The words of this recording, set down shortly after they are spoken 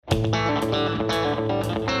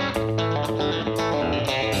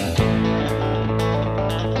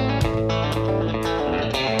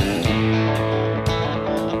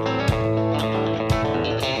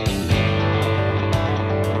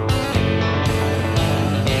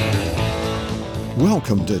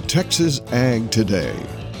Welcome to Texas Ag Today,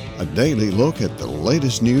 a daily look at the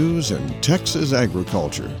latest news in Texas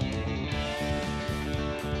agriculture.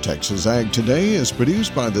 Texas Ag Today is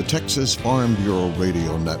produced by the Texas Farm Bureau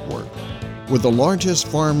Radio Network, with the largest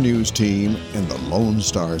farm news team in the Lone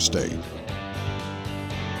Star State.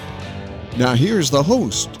 Now here's the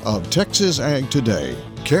host of Texas Ag Today,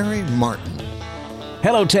 Carrie Martin.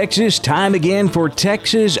 Hello, Texas. Time again for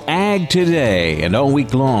Texas Ag Today. And all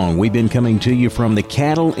week long, we've been coming to you from the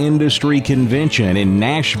Cattle Industry Convention in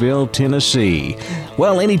Nashville, Tennessee.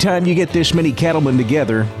 Well, anytime you get this many cattlemen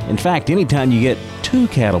together, in fact, anytime you get two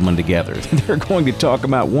cattlemen together, they're going to talk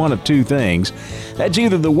about one of two things. That's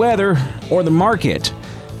either the weather or the market.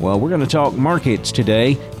 Well, we're going to talk markets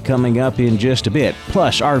today, coming up in just a bit.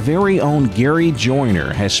 Plus, our very own Gary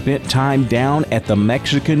Joyner has spent time down at the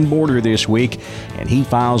Mexican border this week, and he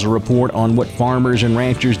files a report on what farmers and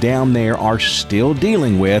ranchers down there are still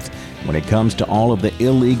dealing with when it comes to all of the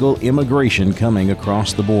illegal immigration coming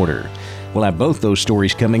across the border. We'll have both those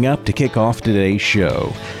stories coming up to kick off today's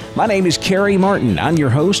show. My name is Carrie Martin. I'm your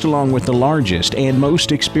host, along with the largest and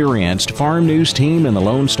most experienced farm news team in the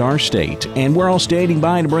Lone Star State. And we're all standing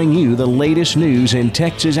by to bring you the latest news in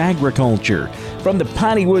Texas agriculture, from the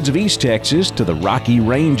piney woods of East Texas to the rocky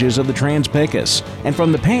ranges of the Trans-Pecos, and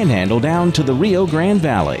from the Panhandle down to the Rio Grande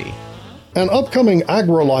Valley. An upcoming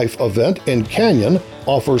AgriLife event in Canyon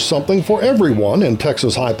offers something for everyone in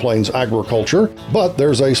Texas High Plains agriculture, but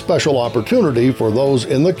there's a special opportunity for those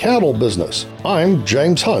in the cattle business. I'm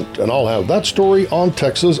James Hunt, and I'll have that story on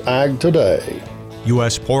Texas Ag Today.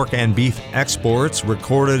 U.S. pork and beef exports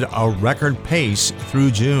recorded a record pace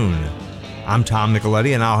through June. I'm Tom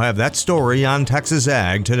Nicoletti, and I'll have that story on Texas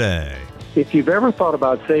Ag Today. If you've ever thought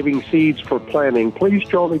about saving seeds for planting, please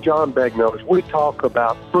join me, John Begnaud, as we talk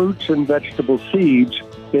about fruits and vegetable seeds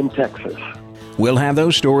in Texas. We'll have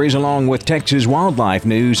those stories along with Texas wildlife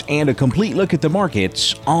news and a complete look at the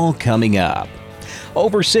markets, all coming up.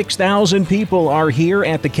 Over 6,000 people are here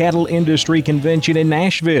at the Cattle Industry Convention in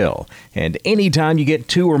Nashville. And anytime you get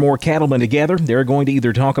two or more cattlemen together, they're going to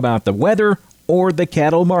either talk about the weather or the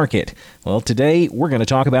cattle market. Well, today we're going to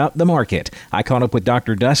talk about the market. I caught up with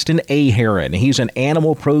Dr. Dustin Aheron. He's an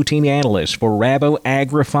animal protein analyst for Rabo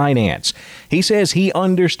AgriFinance. He says he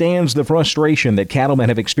understands the frustration that cattlemen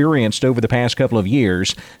have experienced over the past couple of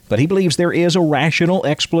years, but he believes there is a rational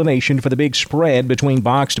explanation for the big spread between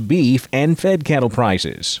boxed beef and fed cattle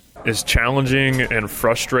prices. As challenging and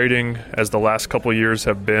frustrating as the last couple of years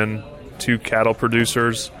have been to cattle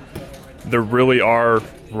producers, there really are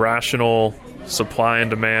rational supply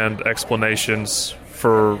and demand explanations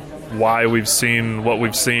for why we've seen what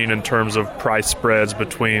we've seen in terms of price spreads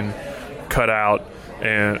between cutout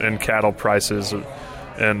and cattle prices.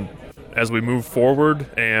 And as we move forward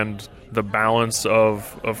and the balance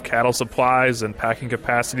of cattle supplies and packing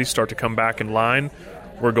capacity start to come back in line,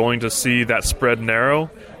 we're going to see that spread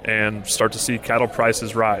narrow and start to see cattle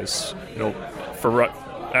prices rise.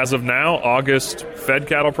 As of now, August fed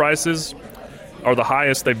cattle prices are the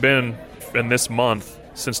highest they've been in this month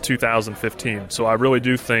since 2015. So I really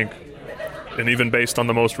do think, and even based on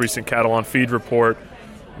the most recent cattle on feed report,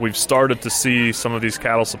 we've started to see some of these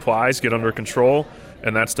cattle supplies get under control,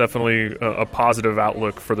 and that's definitely a positive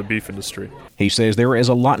outlook for the beef industry. He says there is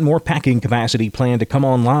a lot more packing capacity planned to come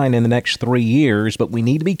online in the next 3 years, but we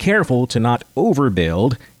need to be careful to not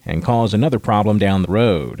overbuild and cause another problem down the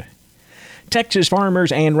road. Texas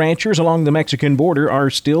farmers and ranchers along the Mexican border are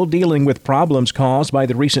still dealing with problems caused by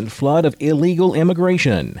the recent flood of illegal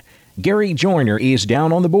immigration. Gary Joyner is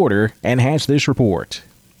down on the border and has this report.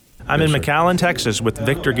 I'm in McAllen, Texas with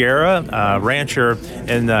Victor Guerra, a rancher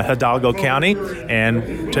in Hidalgo County,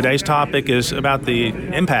 and today's topic is about the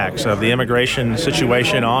impacts of the immigration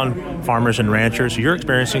situation on farmers and ranchers. You're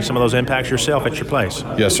experiencing some of those impacts yourself at your place.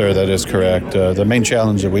 Yes, sir, that is correct. The main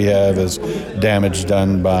challenge that we have is damage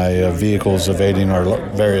done by vehicles evading our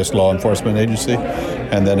various law enforcement agency,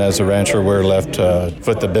 and then as a rancher, we're left to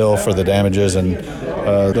foot the bill for the damages, and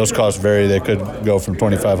those costs vary. They could go from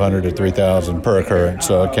 $2,500 to $3,000 per occurrence,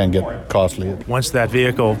 so it can get costly. Once that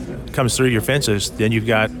vehicle comes through your fences, then you've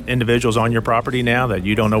got individuals on your property now that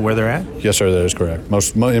you don't know where they're at? Yes, sir, that is correct.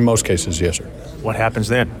 In most cases, yes, sir. What happens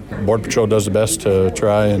then? Border Patrol does the best to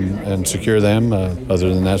try and secure them.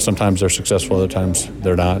 Other than that, sometimes they're successful, other times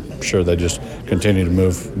they're not. I'm sure they just continue to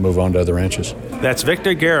move on to other ranches. That's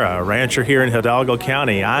Victor Guerra, a rancher here in Hidalgo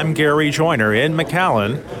County. I'm Gary Joyner in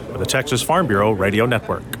McAllen with the Texas Farm Bureau Radio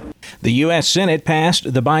Network. The U.S. Senate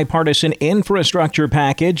passed the bipartisan infrastructure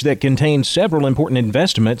package that contains several important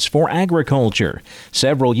investments for agriculture.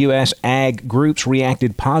 Several U.S. ag groups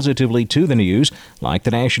reacted positively to the news, like the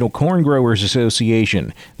National Corn Growers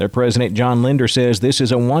Association. Their president, John Linder, says this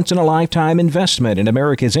is a once-in-a-lifetime investment in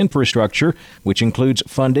America's infrastructure, which includes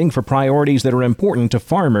funding for priorities that are important to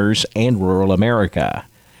farmers and rural America.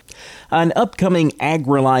 An upcoming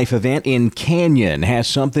AgriLife event in Canyon has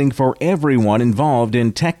something for everyone involved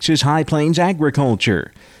in Texas High Plains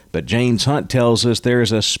agriculture. But James Hunt tells us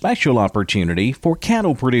there's a special opportunity for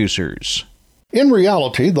cattle producers. In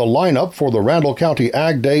reality, the lineup for the Randall County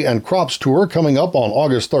Ag Day and Crops Tour coming up on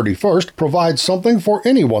August 31st provides something for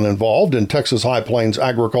anyone involved in Texas High Plains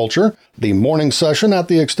agriculture. The morning session at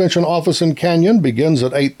the Extension office in Canyon begins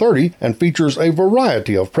at 8:30 and features a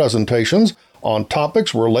variety of presentations on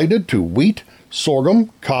topics related to wheat,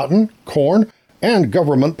 sorghum, cotton, corn, and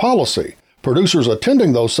government policy. Producers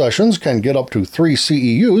attending those sessions can get up to 3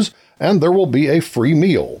 CEUs, and there will be a free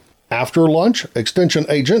meal. After lunch, Extension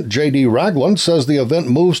Agent J.D. Ragland says the event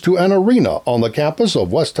moves to an arena on the campus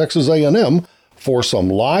of West Texas A&M for some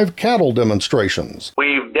live cattle demonstrations.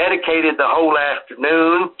 We've dedicated the whole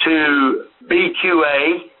afternoon to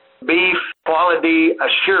BQA, Beef Quality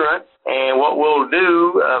Assurance, and what we'll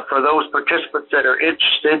do for those participants that are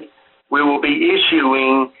interested, we will be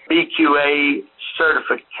issuing BQA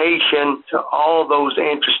certification to all those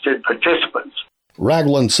interested participants.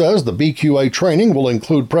 Ragland says the BQA training will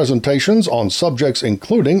include presentations on subjects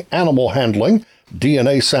including animal handling,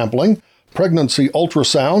 DNA sampling, pregnancy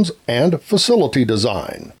ultrasounds, and facility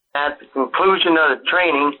design. At the conclusion of the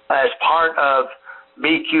training, as part of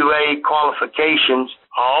BQA qualifications,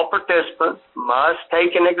 all participants must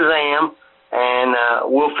take an exam, and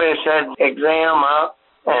we'll finish that exam up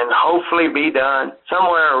and hopefully be done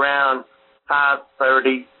somewhere around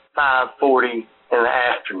 5:30, 5:40 in the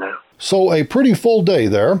afternoon. So a pretty full day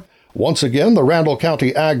there. Once again, the Randall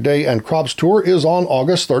County Ag Day and Crops Tour is on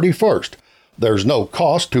August 31st. There's no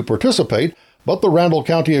cost to participate, but the Randall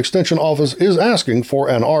County Extension Office is asking for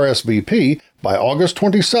an RSVP by August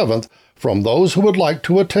 27th from those who would like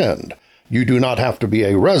to attend. You do not have to be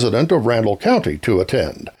a resident of Randall County to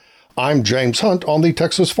attend. I'm James Hunt on the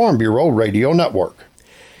Texas Farm Bureau Radio Network.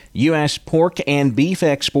 U.S. pork and beef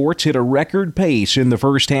exports hit a record pace in the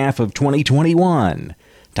first half of 2021.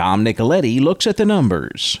 Tom Nicoletti looks at the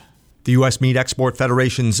numbers. The U.S. Meat Export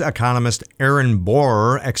Federation's economist Aaron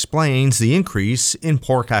Borer explains the increase in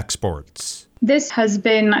pork exports. This has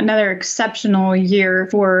been another exceptional year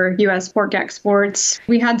for U.S. pork exports.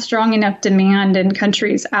 We had strong enough demand in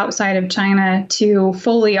countries outside of China to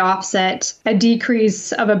fully offset a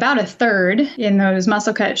decrease of about a third in those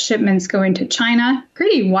muscle cut shipments going to China.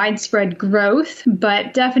 Pretty widespread growth,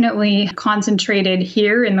 but definitely concentrated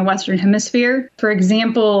here in the Western Hemisphere. For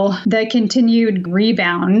example, the continued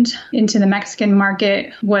rebound into the Mexican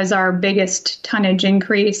market was our biggest tonnage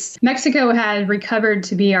increase. Mexico had recovered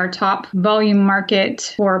to be our top volume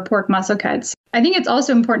market for pork muscle cuts. I think it's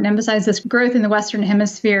also important to emphasize this growth in the Western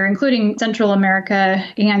Hemisphere, including Central America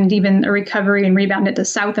and even a recovery and rebound into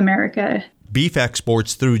South America. Beef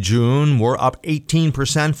exports through June were up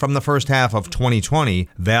 18% from the first half of 2020,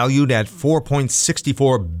 valued at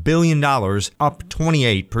 $4.64 billion, up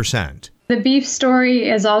 28%. The beef story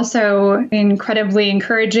is also incredibly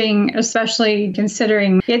encouraging, especially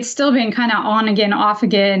considering it's still been kind of on again, off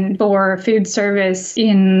again for food service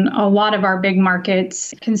in a lot of our big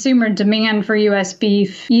markets. Consumer demand for U.S.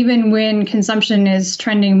 beef, even when consumption is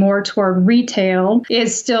trending more toward retail,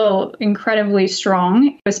 is still incredibly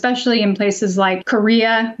strong, especially in places like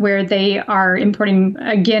Korea, where they are importing,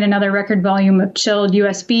 again, another record volume of chilled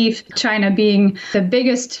U.S. beef, China being the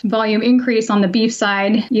biggest volume increase on the beef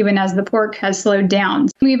side, even as the pork has slowed down.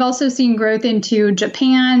 We've also seen growth into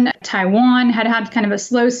Japan. Taiwan had kind of a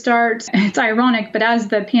slow start. It's ironic, but as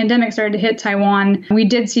the pandemic started to hit Taiwan, we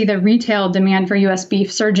did see the retail demand for U.S.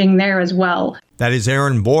 beef surging there as well. That is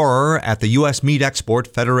Aaron Borer at the U.S. Meat Export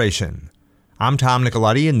Federation. I'm Tom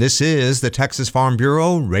Nicoletti, and this is the Texas Farm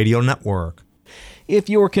Bureau Radio Network. If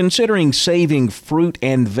you're considering saving fruit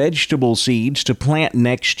and vegetable seeds to plant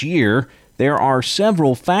next year, there are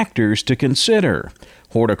several factors to consider.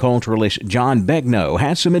 Horticulturalist John Begnaud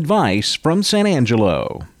has some advice from San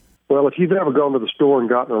Angelo. Well, if you've ever gone to the store and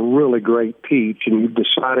gotten a really great peach and you've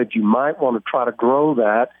decided you might want to try to grow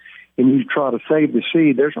that and you try to save the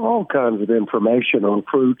seed, there's all kinds of information on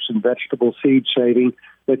fruits and vegetable seed saving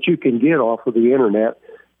that you can get off of the internet.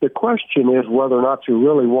 The question is whether or not you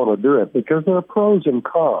really want to do it, because there are pros and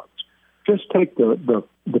cons. Just take the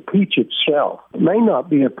peach itself. It may not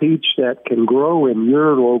be a peach that can grow in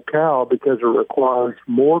your locale because it requires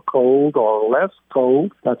more cold or less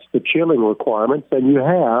cold. That's the chilling requirements than you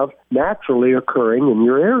have naturally occurring in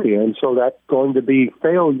your area. And so that's going to be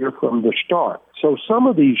failure from the start. So some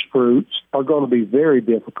of these fruits are going to be very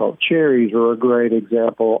difficult. Cherries are a great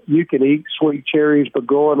example. You can eat sweet cherries, but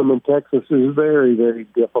growing them in Texas is very, very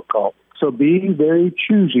difficult. So be very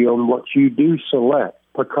choosy on what you do select.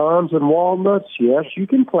 Pecans and walnuts, yes, you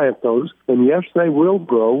can plant those, and yes, they will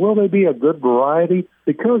grow. Will they be a good variety?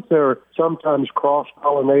 Because they're sometimes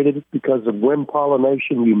cross-pollinated because of wind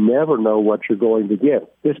pollination, you never know what you're going to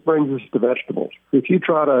get. This brings us to vegetables. If you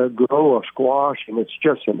try to grow a squash and it's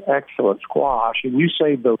just an excellent squash, and you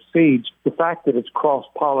save those seeds, the fact that it's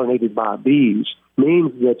cross-pollinated by bees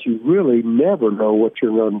means that you really never know what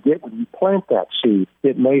you're going to get when you plant that seed.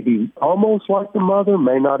 It may be almost like the mother,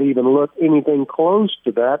 may not even look anything close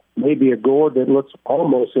to that, maybe a gourd that looks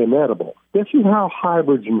almost inedible. This is how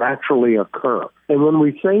hybrids naturally occur. And when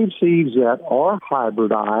we save seeds that are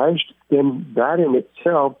hybridized, then that in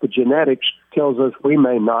itself, the genetics tells us we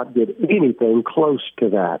may not get anything close to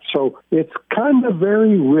that. So it's kind of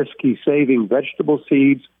very risky saving vegetable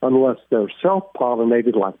seeds unless they're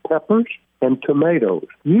self-pollinated like peppers and tomatoes.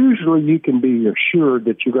 Usually you can be assured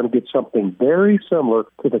that you're going to get something very similar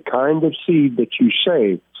to the kind of seed that you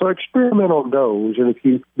save. So experiment on those, and if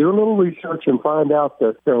you do a little research and find out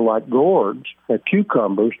that they're like gourds, like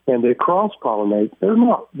cucumbers, and they cross-pollinate, they're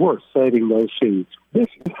not worth saving those seeds. This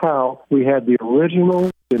is how we had the original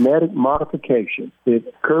genetic modification. It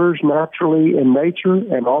occurs naturally in nature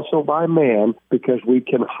and also by man because we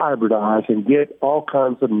can hybridize and get all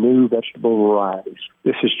kinds of new vegetable varieties.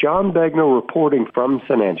 This is John Degner reporting from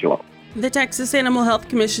San Angelo. The Texas Animal Health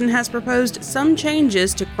Commission has proposed some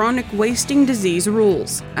changes to chronic wasting disease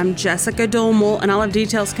rules. I'm Jessica Dolmel, and I'll have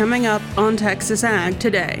details coming up on Texas Ag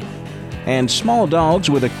Today. And small dogs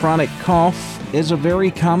with a chronic cough is a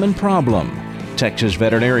very common problem. Texas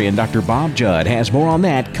veterinarian Dr. Bob Judd has more on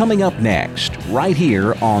that coming up next, right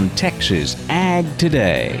here on Texas Ag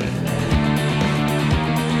Today.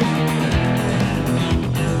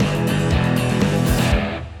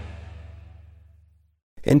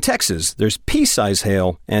 In Texas, there's pea-size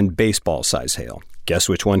hail and baseball-size hail. Guess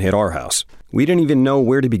which one hit our house? We didn't even know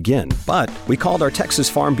where to begin, but we called our Texas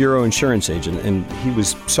Farm Bureau insurance agent, and he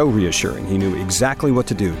was so reassuring. He knew exactly what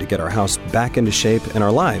to do to get our house back into shape and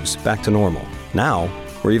our lives back to normal. Now,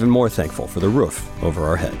 we're even more thankful for the roof over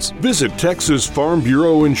our heads. Visit Texas Farm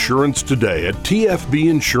Bureau Insurance today at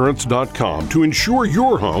tfbinsurance.com to insure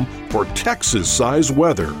your home for Texas-size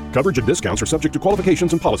weather. Coverage and discounts are subject to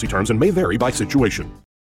qualifications and policy terms and may vary by situation.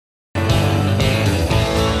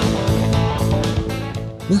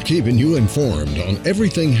 We're keeping you informed on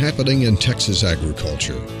everything happening in Texas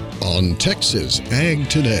agriculture on Texas Ag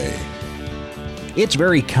Today. It's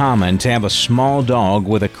very common to have a small dog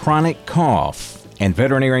with a chronic cough, and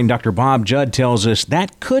veterinarian Dr. Bob Judd tells us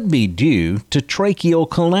that could be due to tracheal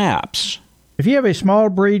collapse. If you have a small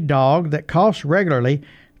breed dog that coughs regularly,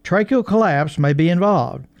 tracheal collapse may be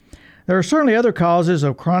involved. There are certainly other causes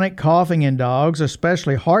of chronic coughing in dogs,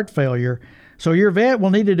 especially heart failure, so your vet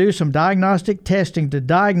will need to do some diagnostic testing to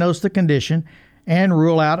diagnose the condition and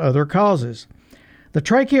rule out other causes. The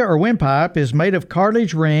trachea or windpipe is made of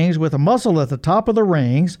cartilage rings with a muscle at the top of the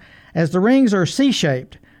rings, as the rings are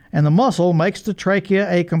C-shaped, and the muscle makes the trachea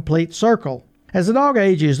a complete circle. As the dog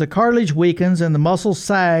ages, the cartilage weakens and the muscle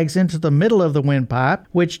sags into the middle of the windpipe,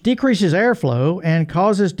 which decreases airflow and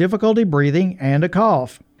causes difficulty breathing and a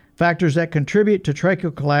cough. Factors that contribute to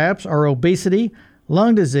tracheal collapse are obesity,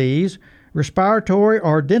 lung disease, respiratory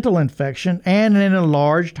or dental infection, and an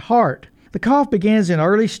enlarged heart. The cough begins in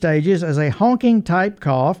early stages as a honking-type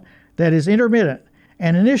cough that is intermittent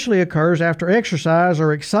and initially occurs after exercise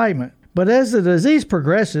or excitement. But as the disease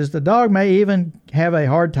progresses, the dog may even have a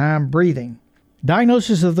hard time breathing.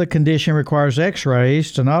 Diagnosis of the condition requires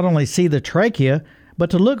x-rays to not only see the trachea, but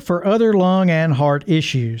to look for other lung and heart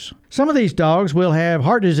issues. Some of these dogs will have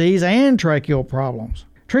heart disease and tracheal problems.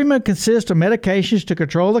 Treatment consists of medications to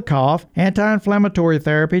control the cough, anti-inflammatory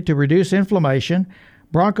therapy to reduce inflammation,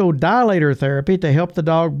 bronchodilator therapy to help the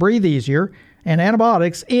dog breathe easier, and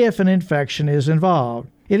antibiotics if an infection is involved.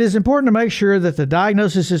 It is important to make sure that the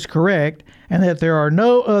diagnosis is correct and that there are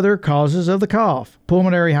no other causes of the cough.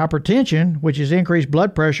 Pulmonary hypertension, which is increased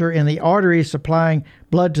blood pressure in the arteries supplying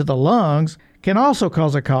blood to the lungs, can also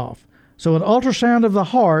cause a cough, so an ultrasound of the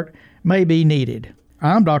heart may be needed.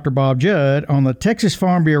 I'm Dr. Bob Judd on the Texas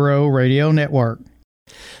Farm Bureau Radio Network.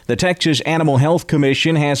 The Texas Animal Health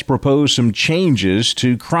Commission has proposed some changes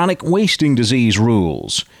to chronic wasting disease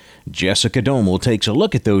rules. Jessica Domel takes a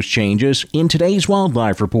look at those changes in today's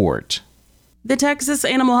Wildlife Report. The Texas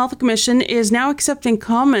Animal Health Commission is now accepting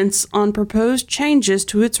comments on proposed changes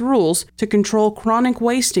to its rules to control chronic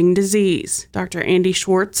wasting disease. Dr. Andy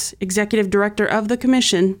Schwartz, executive director of the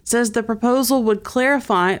commission, says the proposal would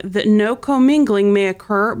clarify that no commingling may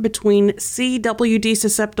occur between CWD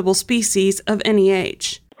susceptible species of any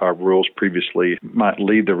age. Our rules previously might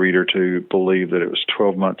lead the reader to believe that it was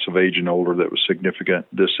 12 months of age and older that was significant.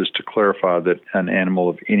 This is to clarify that an animal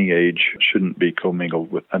of any age shouldn't be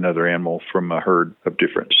commingled with another animal from a herd of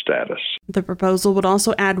different status. The proposal would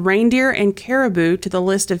also add reindeer and caribou to the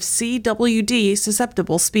list of CWD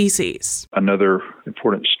susceptible species. Another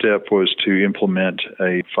important step was to implement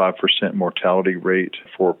a 5% mortality rate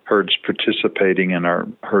for herds participating in our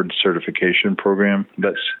herd certification program.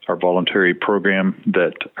 That's our voluntary program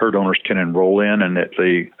that herd owners can enroll in, and if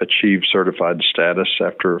they achieve certified status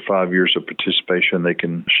after 5 years of participation, they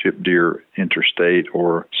can ship deer interstate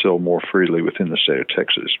or sell more freely within the state of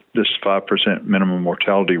Texas. This 5% minimum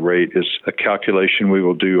mortality rate is a calculation we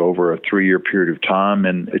will do over a 3-year period of time,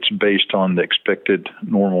 and it's based on the expected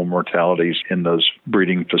normal mortalities in those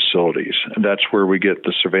breeding facilities. And that's where we get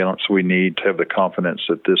the surveillance we need to have the confidence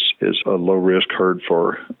that this is a low-risk herd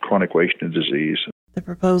for chronic wasting disease. The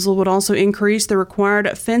proposal would also increase the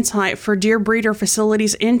required fence height for deer breeder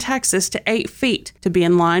facilities in Texas to 8 feet to be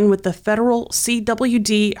in line with the federal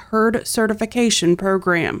CWD herd certification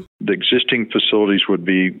program. The existing facilities would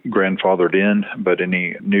be grandfathered in, but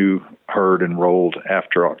any new herd enrolled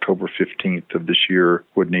after October 15th of this year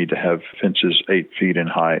would need to have fences 8 feet in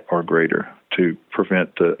height or greater to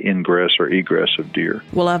prevent the ingress or egress of deer.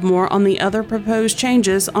 We'll have more on the other proposed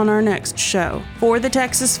changes on our next show. For the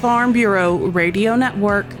Texas Farm Bureau Radio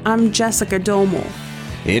Network, I'm Jessica Domel.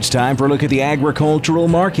 It's time for a look at the agricultural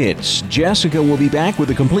markets. Jessica will be back with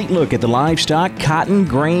a complete look at the livestock, cotton,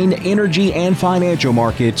 grain, energy, and financial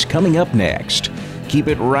markets coming up next. Keep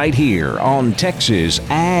it right here on Texas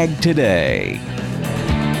Ag Today.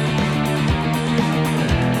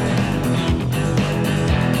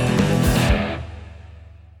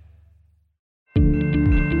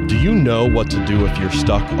 Do you know what to do if you're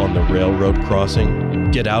stuck on the railroad crossing?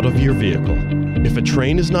 Get out of your vehicle. If a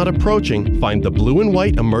train is not approaching, find the blue and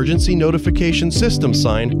white emergency notification system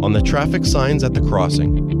sign on the traffic signs at the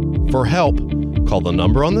crossing. For help, call the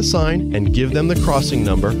number on the sign and give them the crossing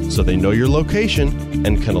number so they know your location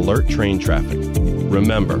and can alert train traffic.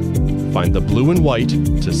 Remember, find the blue and white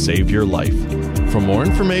to save your life. For more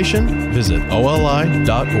information, visit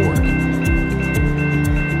oli.org.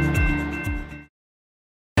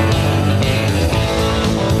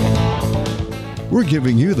 We're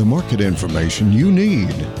giving you the market information you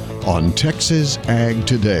need on Texas Ag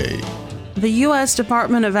Today. The U.S.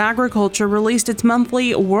 Department of Agriculture released its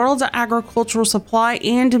monthly World Agricultural Supply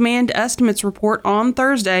and Demand Estimates report on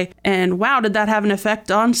Thursday, and wow, did that have an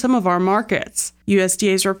effect on some of our markets.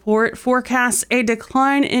 USDA's report forecasts a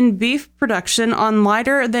decline in beef production on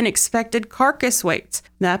lighter than expected carcass weights.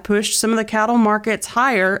 That pushed some of the cattle markets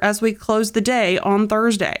higher as we closed the day on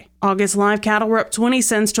Thursday. August live cattle were up 20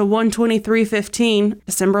 cents to $123.15.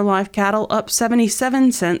 December live cattle up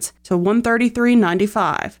 77 cents to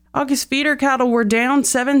 $133.95. August feeder cattle were down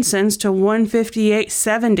 7 cents to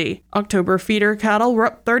 $158.70. October feeder cattle were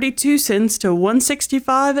up 32 cents to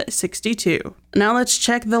 $165.62. Now let's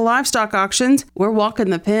check the livestock auctions. We're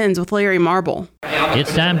walking the pens with Larry Marble.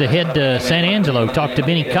 It's time to head to San Angelo, talk to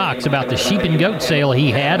Benny Cox about the sheep and goat sale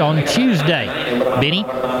he had on Tuesday. Benny,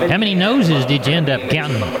 how many noses did you end up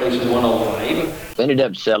counting? Ended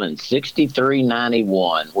up selling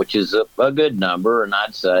 $63.91, which is a good number, and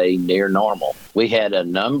I'd say near normal. We had a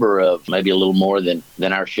number of, maybe a little more than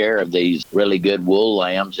our share of these really good wool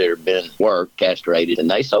lambs that have been worked, castrated,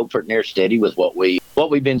 and they sold pretty near steady with what we've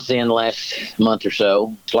been seeing the last month or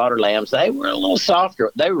so. Slaughter lambs, they were a little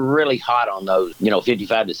softer. They were really hot on those,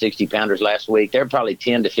 55 to 60 pounders last week. They're probably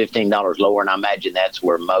 $10 to $15 lower, and I imagine that's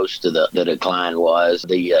where most of the decline was.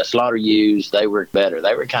 The slaughter ewes, they were better.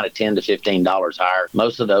 They were kind of $10 to $15 higher.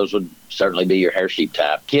 Most of those would certainly be your hair sheep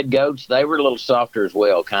type. Kid goats, they were a little softer as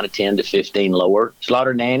well, kind of 10 to 15 lower.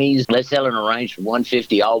 Slaughter nannies, they sell in a range from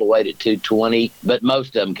 150 all the way to 220, but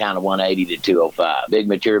most of them kind of 180 to 205. Big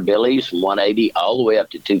mature billies from 180 all the way up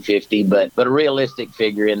to 250, but a realistic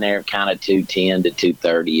figure in there, kind of 210 to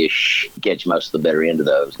 230-ish. Catch most of the better end of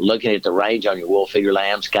those. Looking at the range on your wool figure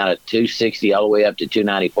lambs, kind of 260 all the way up to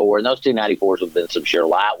 294, and those 294s have been some sure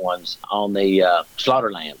light ones. On the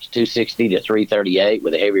slaughter lambs, 260 to 338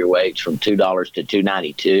 with the heavier weights from $2 to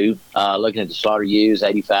 $292. Looking at the slaughter ewes,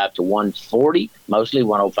 85 to 140. mostly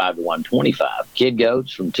 105 to 125. Kid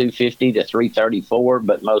goats from 250 to 334,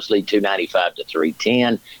 but mostly 295 to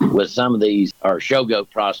 310. With some of these are show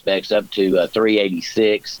goat prospects up to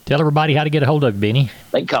 386. Tell everybody how to get a hold of you, Benny.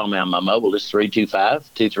 They can call me on my mobile. It's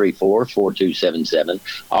 325-234-4277.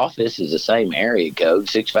 Office is the same area code,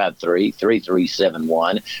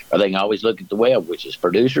 653-3371. Or they can always look at the web, which is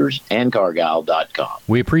producersandcargyle.com.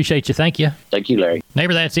 We appreciate you. Thank you. Thank you, Larry.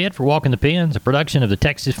 Neighbor, that's it for Walking the Pens, a production of the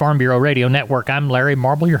Texas Farm Bureau Radio Network. I'm Larry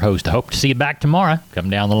Marble, your host. I hope to see you back tomorrow. Come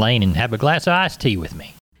down the lane and have a glass of iced tea with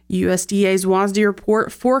me. USDA's WASDE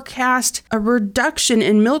report forecast a reduction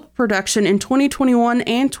in milk production in 2021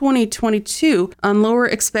 and 2022 on lower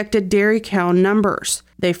expected dairy cow numbers.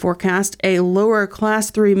 They forecast a lower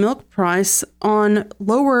Class 3 milk price on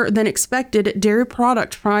lower than expected dairy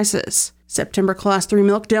product prices. September Class 3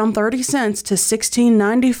 milk down 30 cents to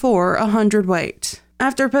 $16.94 a hundredweight.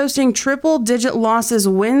 After posting triple-digit losses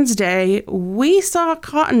Wednesday, we saw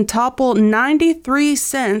cotton topple 93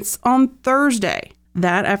 cents on Thursday.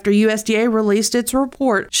 That after USDA released its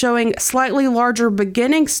report showing slightly larger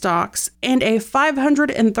beginning stocks and a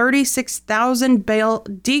 536,000 bale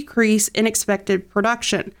decrease in expected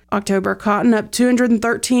production. October cotton up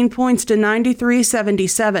 213 points to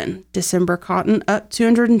 93.77. December cotton up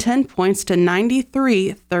 210 points to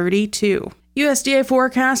 93.32. USDA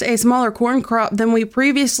forecast a smaller corn crop than we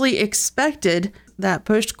previously expected. That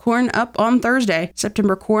pushed corn up on Thursday.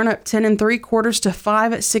 September corn up 10 3/4 to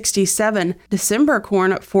 5.67. December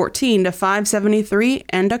corn up 14 to 5.73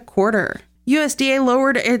 1/4. USDA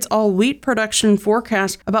lowered its all wheat production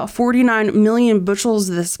forecast about 49 million bushels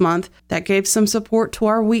this month. That gave some support to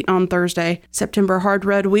our wheat on Thursday. September hard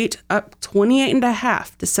red wheat up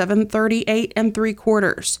 28.5 to 738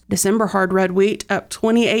 3/4. December hard red wheat up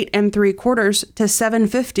 28 3/4 to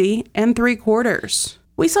 750 3/4.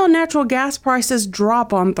 We saw natural gas prices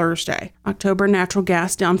drop on Thursday. October natural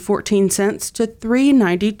gas down 14 cents to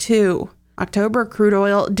 $3.92. October crude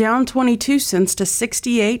oil down 22 cents to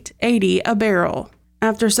 $68.80 a barrel.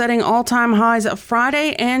 After setting all-time highs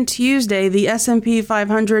Friday and Tuesday, the S&P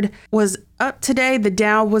 500 was up today. The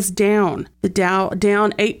Dow was down. The Dow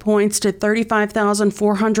down 8 points to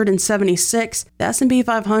 35,476. The S&P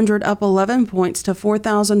 500 up 11 points to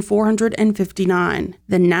 4,459.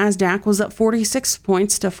 The Nasdaq was up 46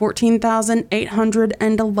 points to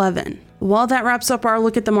 14,811. Well, that wraps up our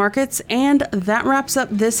look at the markets, and that wraps up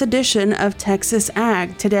this edition of Texas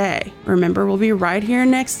Ag Today. Remember, we'll be right here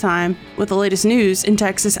next time with the latest news in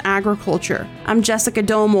Texas agriculture. I'm Jessica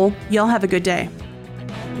Domel. Y'all have a good day.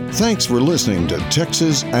 Thanks for listening to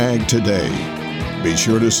Texas Ag Today. Be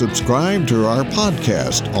sure to subscribe to our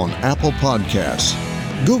podcast on Apple Podcasts,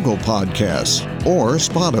 Google Podcasts, or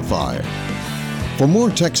Spotify. For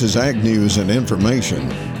more Texas Ag news and information,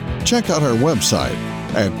 check out our website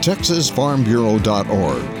at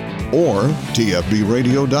texasfarmbureau.org or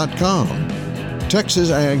tfbradio.com.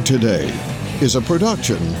 Texas Ag Today is a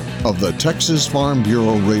production of the Texas Farm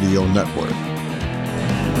Bureau Radio Network.